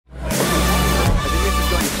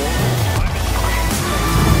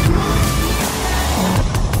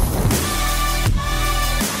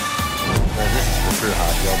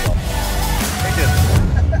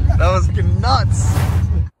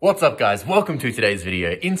What's up guys, welcome to today's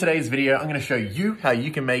video. In today's video, I'm gonna show you how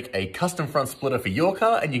you can make a custom front splitter for your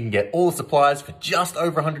car and you can get all the supplies for just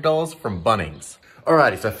over $100 from Bunnings.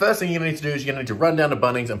 Alrighty, so first thing you're gonna need to do is you're gonna need to run down to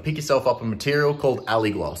Bunnings and pick yourself up a material called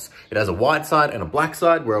alley gloss. It has a white side and a black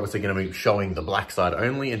side. We're obviously gonna be showing the black side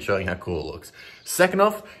only and showing how cool it looks. Second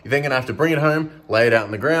off, you're then gonna have to bring it home, lay it out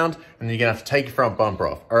on the ground, and you're gonna have to take your front bumper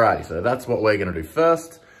off. Alrighty, so that's what we're gonna do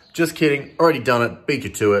first. Just kidding, already done it, beat you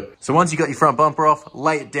to it. So once you got your front bumper off,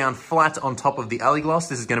 lay it down flat on top of the alley gloss.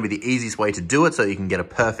 This is gonna be the easiest way to do it so you can get a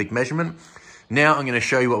perfect measurement. Now I'm gonna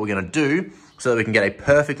show you what we're gonna do so that we can get a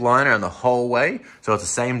perfect line around the whole way. So it's the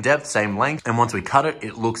same depth, same length, and once we cut it,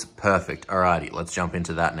 it looks perfect. Alrighty, let's jump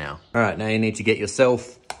into that now. All right, now you need to get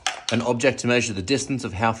yourself an object to measure the distance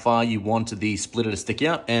of how far you want the splitter to stick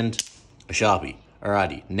out and a Sharpie.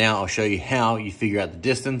 Alrighty, now I'll show you how you figure out the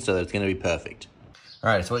distance so that it's gonna be perfect. All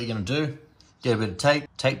right, so what you're gonna do, get a bit of tape,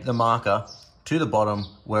 tape the marker to the bottom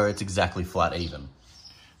where it's exactly flat even.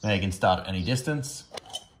 Now you can start at any distance,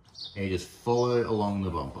 and you just follow along the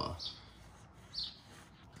bumper.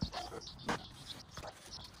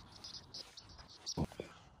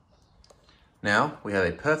 Now we have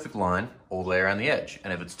a perfect line all the way around the edge.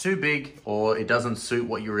 And if it's too big or it doesn't suit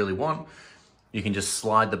what you really want, you can just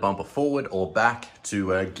slide the bumper forward or back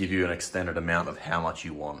to give you an extended amount of how much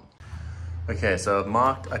you want. Okay, so I've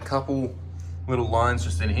marked a couple little lines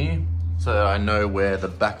just in here so that I know where the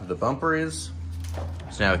back of the bumper is.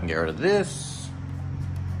 So now we can get rid of this.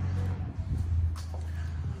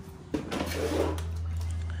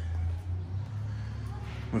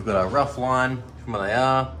 We've got our rough line from where they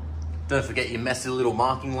are. Don't forget your messy little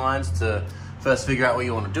marking lines to first figure out where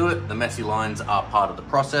you want to do it. The messy lines are part of the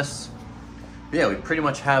process. But yeah, we pretty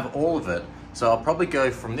much have all of it. So I'll probably go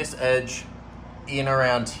from this edge in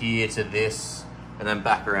around here to this, and then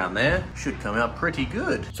back around there. Should come out pretty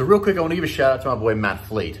good. So real quick, I want to give a shout out to my boy Matt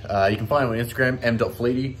Fleet. You can find him on Instagram,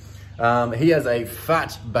 m.fleety. He has a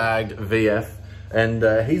fat bagged VF,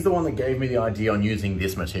 and he's the one that gave me the idea on using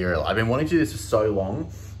this material. I've been wanting to do this for so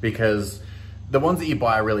long because the ones that you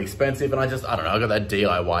buy are really expensive, and I don't know, I got that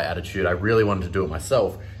DIY attitude. I really wanted to do it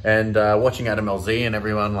myself. And watching Adam LZ and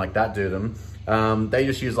everyone like that do them, they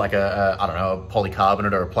just use like I don't know, a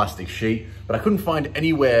polycarbonate or a plastic sheet, but I couldn't find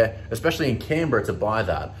anywhere, especially in Canberra, to buy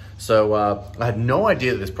that. So I had no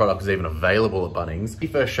idea that this product was even available at Bunnings. He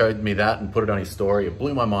first showed me that and put it on his story. It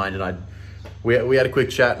blew my mind, and we had a quick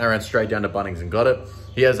chat and I ran straight down to Bunnings and got it.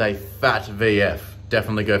 He has a fat VF.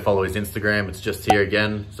 Definitely go follow his Instagram. It's just here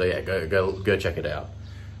again. So yeah, go check it out.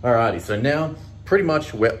 Alrighty, so now pretty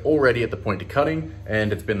much we're already at the point of cutting,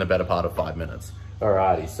 and it's been the better part of 5 minutes.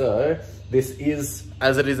 Alrighty, so this is,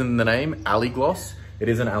 as it is in the name, alley gloss. It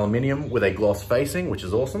is an aluminium with a gloss facing, which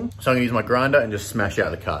is awesome. So I'm gonna use my grinder and just smash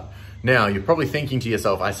out the cut. Now, you're probably thinking to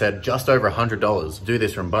yourself, I said just over $100, do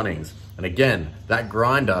this from Bunnings. And again, that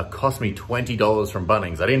grinder cost me $20 from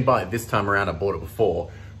Bunnings. I didn't buy it this time around, I bought it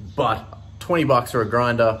before, but 20 bucks for a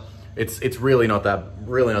grinder, it's really not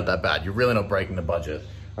that bad. You're really not breaking the budget.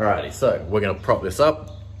 Alrighty, so we're gonna prop this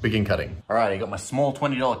up, begin cutting. Alright, I got my small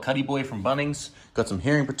 $20 cutty boy from Bunnings, got some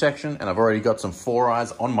hearing protection, and I've already got some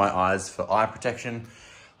 4-eyes on my eyes for eye protection.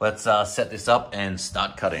 Let's set this up and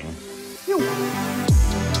start cutting.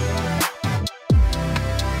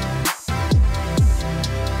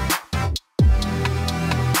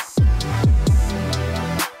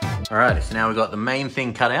 Alright, so now we've got the main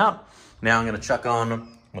thing cut out. Now I'm gonna chuck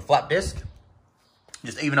on my flat disc,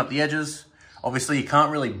 just even up the edges. Obviously you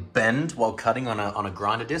can't really bend while cutting on a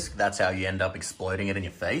grinder disc. That's how you end up exploding it in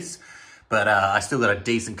your face. But I still got a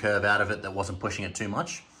decent curve out of it that wasn't pushing it too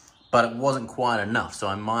much, but it wasn't quite enough. So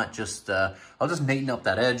I might just, I'll just neaten up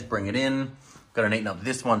that edge, bring it in. Got to neaten up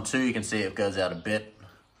this one too. You can see it goes out a bit,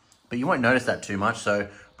 but you won't notice that too much. So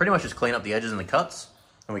pretty much just clean up the edges and the cuts,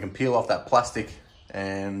 and we can peel off that plastic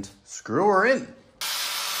and screw her in.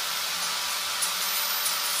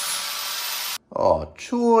 Oh,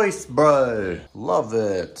 choice, bro. Love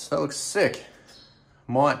it. That looks sick.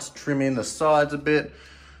 Might trim in the sides a bit.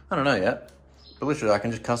 I don't know yet. But literally, I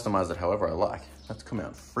can just customize it however I like. That's come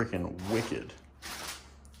out freaking wicked.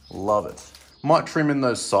 Love it. Might trim in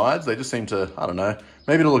those sides. They just seem to, I don't know.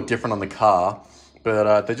 Maybe it'll look different on the car.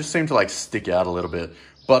 But they just seem to like stick out a little bit.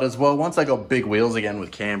 But as well, once I got big wheels again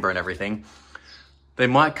with camber and everything, they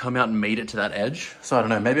might come out and meet it to that edge. So I don't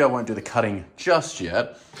know, maybe I won't do the cutting just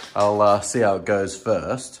yet. I'll see how it goes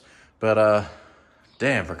first. But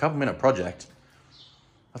damn, for a couple minute project,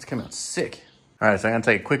 that's come out sick. All right, so I'm gonna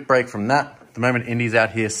take a quick break from that. At the moment, Indy's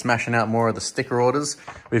out here smashing out more of the sticker orders.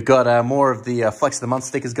 We've got more of the Flex of the Month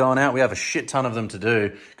stickers going out. We have a shit ton of them to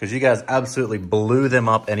do because you guys absolutely blew them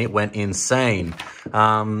up and it went insane.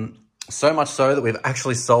 So much so that we've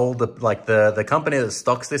actually sold the company that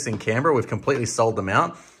stocks this in Canberra. We've completely sold them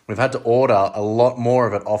out. We've had to order a lot more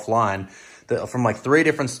of it offline from like 3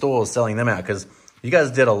 different stores selling them out, because you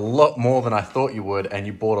guys did a lot more than I thought you would, and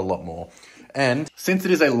you bought a lot more. And since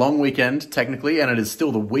it is a long weekend, technically, and it is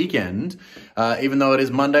still the weekend, even though it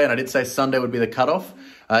is Monday, and I did say Sunday would be the cutoff,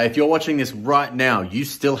 if you're watching this right now, you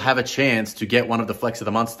still have a chance to get one of the Flex of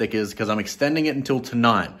the Month stickers, because I'm extending it until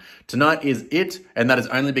tonight. Tonight is it, and that is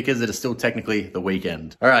only because it is still technically the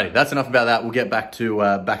weekend. Alrighty, that's enough about that. We'll get back to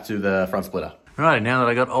the front splitter. Alrighty, now that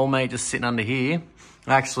I got old mate just sitting under here,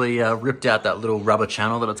 I actually ripped out that little rubber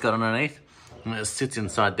channel that it's got underneath, and it sits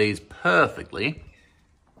inside these perfectly.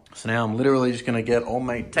 So now I'm literally just gonna get old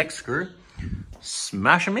mate tech screw,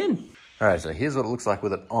 smash them in. Alright, so here's what it looks like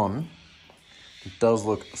with it on. It does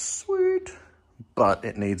look sweet, but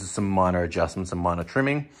it needs some minor adjustments and minor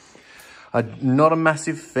trimming. I'm not a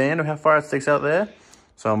massive fan of how far it sticks out there,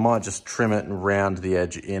 so I might just trim it and round the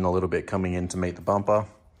edge in a little bit coming in to meet the bumper.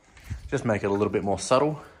 Just make it a little bit more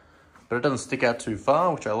subtle, but it doesn't stick out too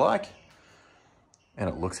far, which I like, and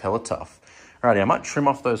it looks hella tough. Alrighty, I might trim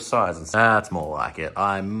off those sides. That's more like it.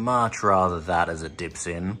 I much rather that as it dips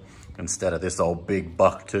in instead of this old big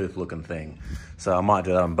buck tooth looking thing. So I might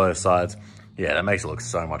do that on both sides. Yeah, that makes it look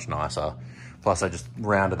so much nicer. Plus I just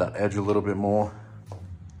rounded that edge a little bit more.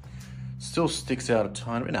 Still sticks out a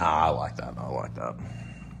tiny bit. Nah, I like that, I like that.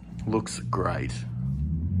 Looks great.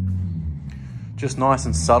 Just nice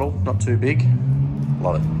and subtle, not too big.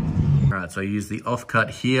 Love it. All right, so I use the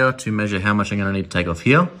offcut here to measure how much I'm gonna need to take off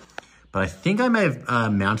here. But I think I may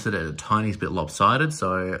have mounted it a tiny bit lopsided,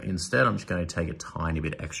 so instead I'm just gonna take a tiny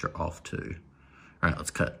bit extra off too. All right,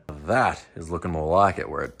 let's cut. That is looking more like it,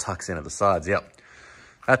 where it tucks in at the sides. Yep,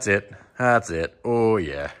 that's it, that's it. Oh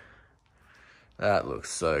yeah, that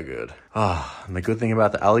looks so good. Ah, and the good thing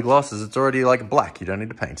about the alley gloss is it's already like black. You don't need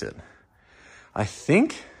to paint it. I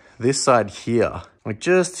think this side here, like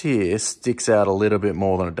just here, sticks out a little bit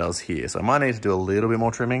more than it does here. So I might need to do a little bit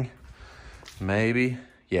more trimming, maybe.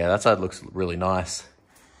 Yeah, that side looks really nice.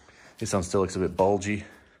 This one still looks a bit bulgy.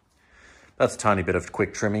 That's a tiny bit of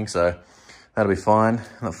quick trimming, so that'll be fine.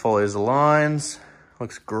 And that follows the lines.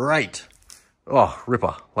 Looks great. Oh,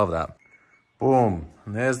 ripper, love that. Boom,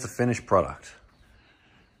 and there's the finished product.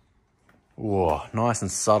 Whoa, nice and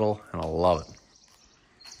subtle, and I love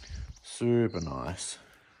it. Super nice.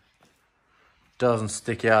 Doesn't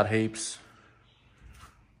stick out heaps.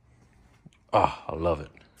 Oh, I love it.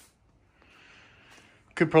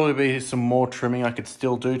 Could probably be some more trimming I could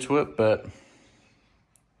still do to it, but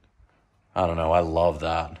I don't know, I love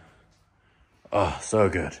that. Oh, so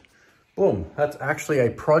good. Boom, that's actually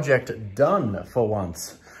a project done for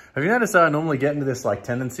once. Have you noticed that I normally get into this like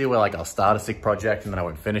tendency where like I'll start a sick project and then I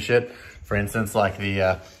won't finish it? For instance, like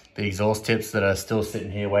the exhaust tips that are still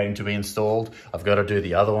sitting here waiting to be installed. I've got to do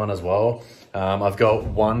the other one as well. I've got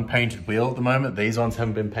one painted wheel at the moment. These ones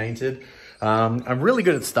haven't been painted. I'm really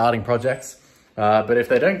good at starting projects. But if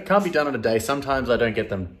they can't be done in a day, sometimes I don't get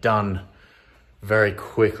them done very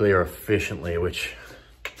quickly or efficiently, which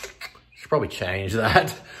should probably change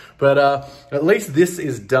that. But at least this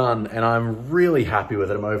is done and I'm really happy with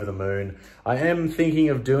it. I'm over the moon. I am thinking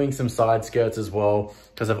of doing some side skirts as well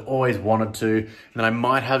because I've always wanted to. And then I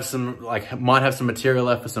might have some material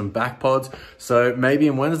left for some back pods. So maybe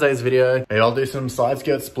in Wednesday's video, maybe I'll do some side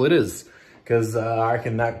skirt splitters, because I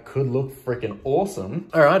reckon that could look freaking awesome.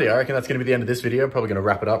 Alrighty, I reckon that's gonna be the end of this video. I'm probably gonna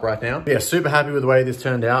wrap it up right now. But yeah, super happy with the way this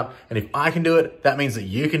turned out. And if I can do it, that means that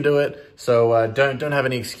you can do it. So don't have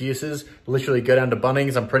any excuses. Literally go down to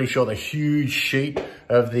Bunnings. I'm pretty sure the huge sheet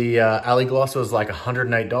of the alley gloss was like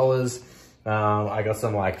 $108. I got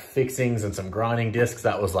some like fixings and some grinding discs.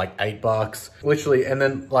 That was like $8. Literally, and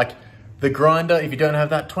then like the grinder, if you don't have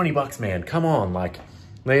that, $20, man. Come on, like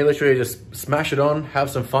they literally just smash it on, have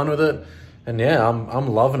some fun with it. And yeah, I'm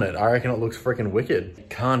loving it. I reckon it looks freaking wicked.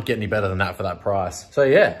 Can't get any better than that for that price. So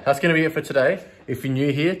yeah, that's gonna be it for today. If you're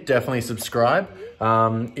new here, definitely subscribe.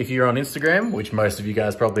 If you're on Instagram, which most of you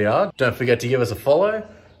guys probably are, don't forget to give us a follow.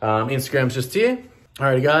 Instagram's just here.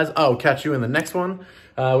 Alrighty guys, I'll catch you in the next one.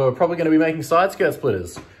 We're probably gonna be making side skirt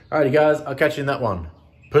splitters. Alrighty guys, I'll catch you in that one.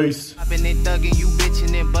 Peace. I've been thugging, you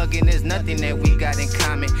bitching and bugging, there's nothing that we got in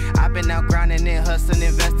common. I've been out grinding and hustling,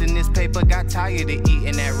 investing this paper, got tired of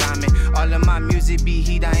eating that ramen. All of my music be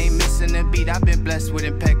heat, I ain't missing a beat, I've been blessed with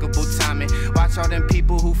impeccable timing. Watch all them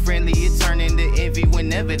people who friendly, it turn into envy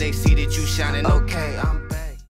whenever they see that you shining. Okay, I'm